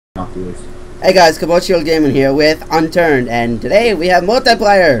not do this. Hey guys, Kabochiel Gaming here with Unturned, and today we have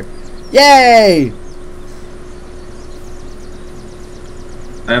multiplayer! Yay!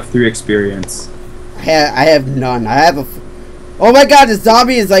 I have 3 experience. I have none. I have a... Oh my god, this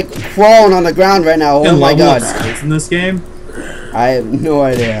zombie is like crawling on the ground right now. Oh my god. In this game? I have no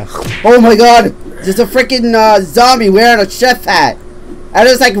idea. Oh my god! There's a freaking zombie wearing a chef hat! And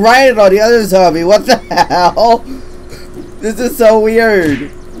it's like riding on the other zombie. What the hell? This is so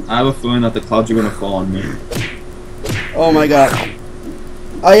weird. I have a feeling that the clouds are gonna fall on me. Oh my god.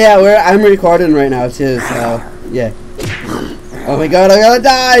 Oh yeah, I'm recording right now too, so yeah. Oh my god, I'm gonna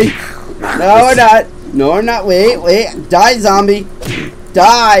die! No, we're not. No, we're not. Wait. Die, zombie.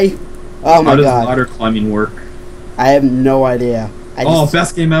 Die! Oh my god. How does ladder climbing work? I have no idea.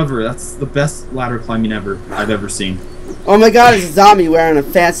 Best game ever. That's the best ladder climbing I've ever seen. Oh my god, there's a zombie wearing a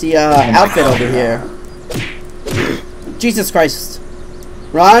fancy outfit over here. Jesus Christ.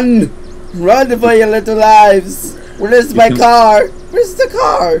 Run! Run for your little lives! Where's my car? Where's the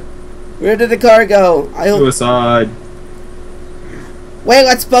car? Where did the car go? Suicide. Wait,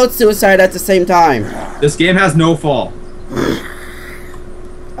 let's both suicide at the same time. This game has no fall.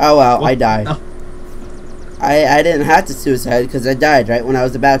 Oh well, What? I died. No. I didn't have to suicide because I died right when I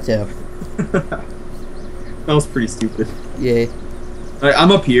was about to. That was pretty stupid. Yeah.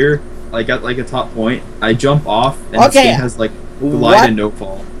 I'm up here, like at a top point. I jump off, and this game has like glide and no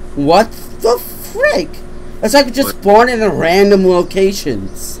fall. What the frick? It's like just spawn in random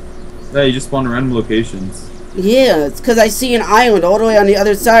locations. Yeah, you just spawn in random locations. Yeah, it's because I see an island all the way on the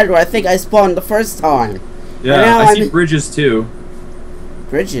other side where I think I spawned the first time. Yeah, I see bridges too.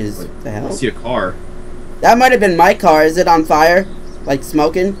 Bridges? What the hell? I see a car. That might have been my car. Is it on fire? Like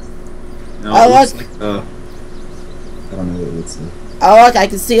smoking? No, oh, it looks look. like, I don't know what it looks like. Oh, look, I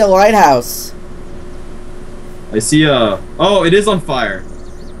can see a lighthouse. I see a... Oh, it is on fire.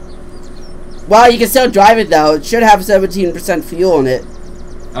 Well, you can still drive it, though. It should have 17% fuel in it.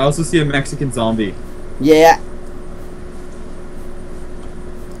 I also see a Mexican zombie. Yeah.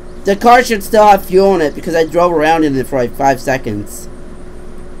 The car should still have fuel in it because I drove around in it for like 5 seconds.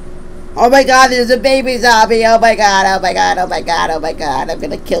 Oh my god, there's a baby zombie. Oh my god, oh my god, oh my god, oh my god. I'm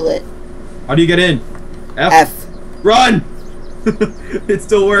gonna kill it. How do you get in? F. Run! It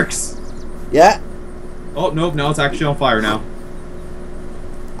still works. Yeah. Oh, nope, now it's actually on fire now.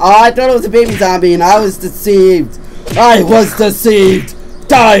 Oh, I thought it was a baby zombie and I was deceived. I was deceived.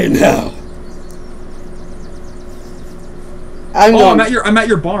 Die now. I'm at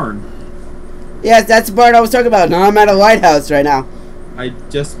your barn. Yes, that's the barn I was talking about. Now I'm at a lighthouse right now. I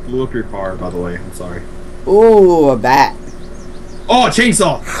just blew up your car, by the way. I'm sorry. Ooh, a bat. Oh, a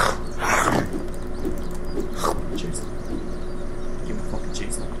chainsaw! Chainsaw. Give me a fucking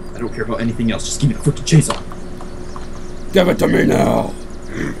chainsaw. I don't care about anything else. Just give me the fucking chainsaw. Give it to me now.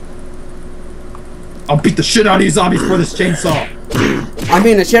 I'll beat the shit out of you zombies for this chainsaw. I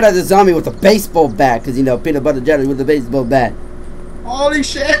mean the shit out of the zombie with a baseball bat, because you know, peanut butter jelly with a baseball bat. Holy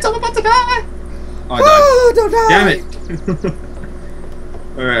shit, I'm about to die! Oh, I died. Don't die! Damn it!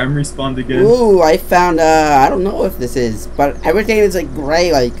 Alright, I'm respawned again. Ooh, I found, I don't know if this is, but everything is like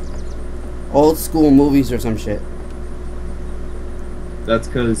gray, like old school movies or some shit. That's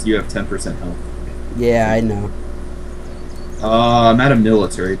because you have 10% health. Yeah, I know. I'm at a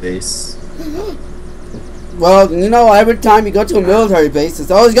military base. Well, you know, every time you go to a military base,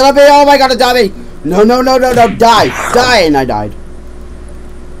 it's always gonna be, oh my god, a zombie! No, die! Die! And I died.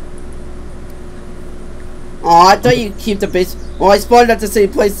 Oh, I thought you'd keep the base. Oh, I spawned at the same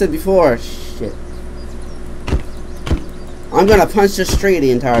place as before. Shit. I'm gonna punch this tree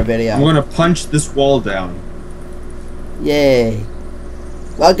the entire video. I'm gonna punch this wall down. Yay.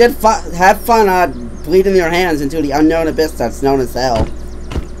 Well, good fun. Have fun bleeding your hands into the unknown abyss that's known as hell.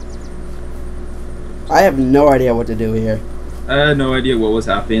 I have no idea what to do here. I had no idea what was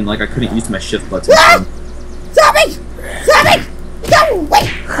happening. Like, I couldn't use my shift button. Ah! Zombie! Zombie! No!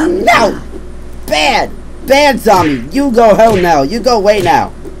 Wait! No! Bad! Bad zombie! You go home now! You go away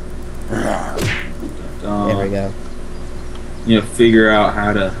now! There we go. You know, figure out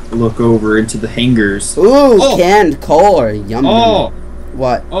how to look over into the hangars. Ooh! Oh! Canned coal! Yum! Oh!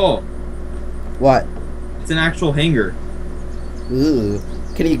 What? Oh! What? It's an actual hangar. Ooh.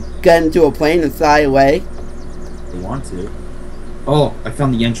 Can you get into a plane and fly away? I want to. Oh, I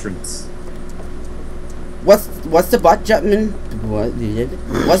found the entrance. What's the butt jumping? What did?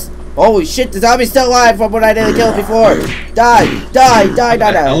 What's? Holy shit! The zombie's still alive from what I didn't kill before. Die!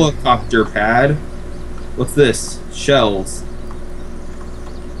 Helicopter pad. What's this? Shells.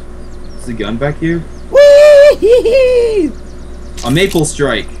 Is the gun back here? Whee! A maple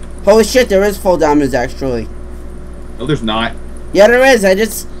strike. Holy shit! There is full damage actually. No, there's not. Yeah, there is. I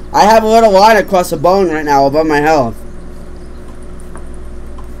I have a little line across the bone right now above my health.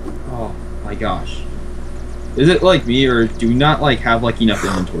 Oh my gosh. Is it like me, or do we not like have like enough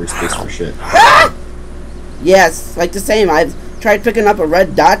inventory space for shit? Ah! Yes, like the same. I've tried picking up a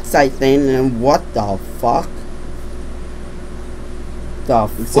red dot site thing, and what the fuck?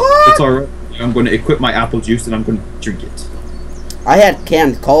 It's alright. I'm going to equip my apple juice and I'm going to drink it. I had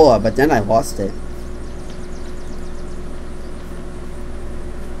canned cola, but then I lost it.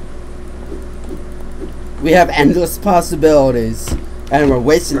 We have endless possibilities, and we're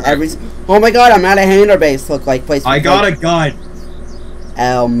wasting every. Oh my god! I'm at a hanger base. Look like place. I got a gun.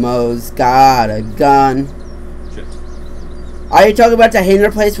 Elmo's got a gun. Shit. Are you talking about the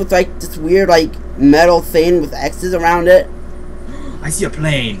hanger place with like this weird like metal thing with X's around it? I see a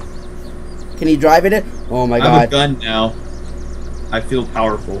plane. Can you drive it? Oh my god! I have a gun now. I feel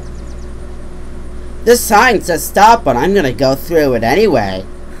powerful. This sign says stop, but I'm gonna go through it anyway.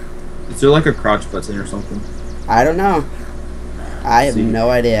 Is there like a crouch button or something? I don't know. I have no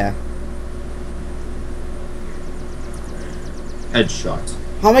idea. Headshot.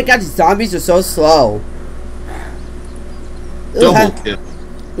 Oh my god, these zombies are so slow. Double kill.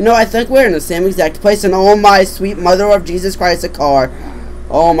 You know, I think we're in the same exact place, and oh my sweet mother of Jesus Christ, a car.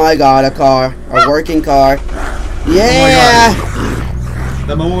 Oh my god, a car. A working car. Yeah! Oh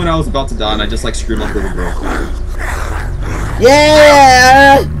the moment when I was about to die and I just like screamed like a little girl.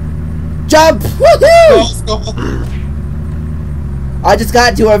 Yeah! Jump! Woohoo! Go. I just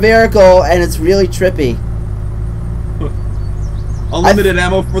got into a vehicle and it's really trippy. Unlimited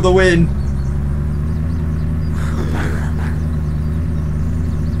ammo for the win.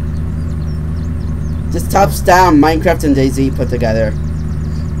 Just tops down Minecraft and DayZ put together.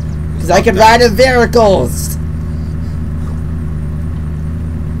 Because I can ride in vehicles!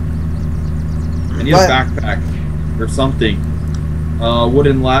 I need a backpack or something.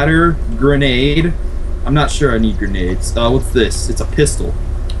 Wooden ladder, grenade. I'm not sure I need grenades. What's this? It's a pistol.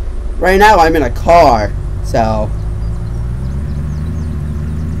 Right now I'm in a car, so.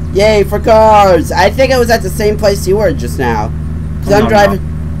 Yay for cars! I think I was at the same place you were just now. Because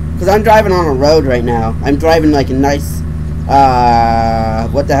I'm driving on a road right now. I'm driving like a nice,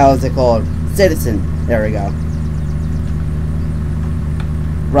 what the hell is it called? Citizen. There we go.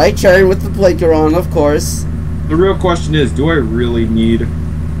 Right turn with the blinker on, of course. The real question is, do I really need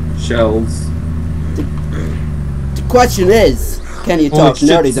shells? The question is, can you talk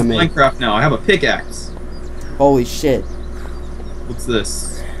nerdy to me? Minecraft now. I have a pickaxe. Holy shit. What's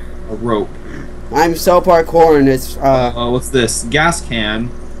this? A rope. I'm so parkour in this. What's this? Gas can.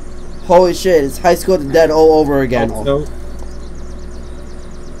 Holy shit! It's High School of the Dead all over again. Oh.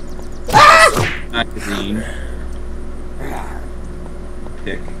 Ah! Magazine.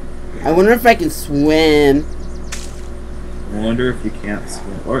 Pick. I wonder if I can swim. I wonder if you can't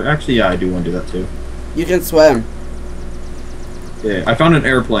swim. Or actually, yeah, I do want to do that too. You can swim. Yeah, I found an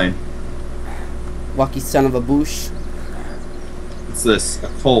airplane. Lucky son of a boosh. What's this? A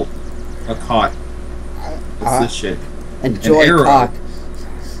colt. A cot. What's this shit? Enjoy an arrow. cock.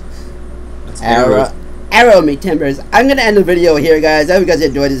 That's arrows. Arrow me timbers. I'm gonna end the video here, guys. I hope you guys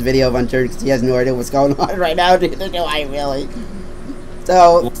enjoyed this video of Unturned, because he has no idea what's going on right now. Neither do I really.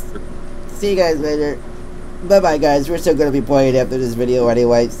 So, see you guys later. Bye-bye, guys. We're still gonna be playing after this video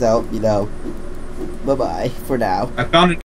anyway, so, you know. Bye-bye for now. I found it.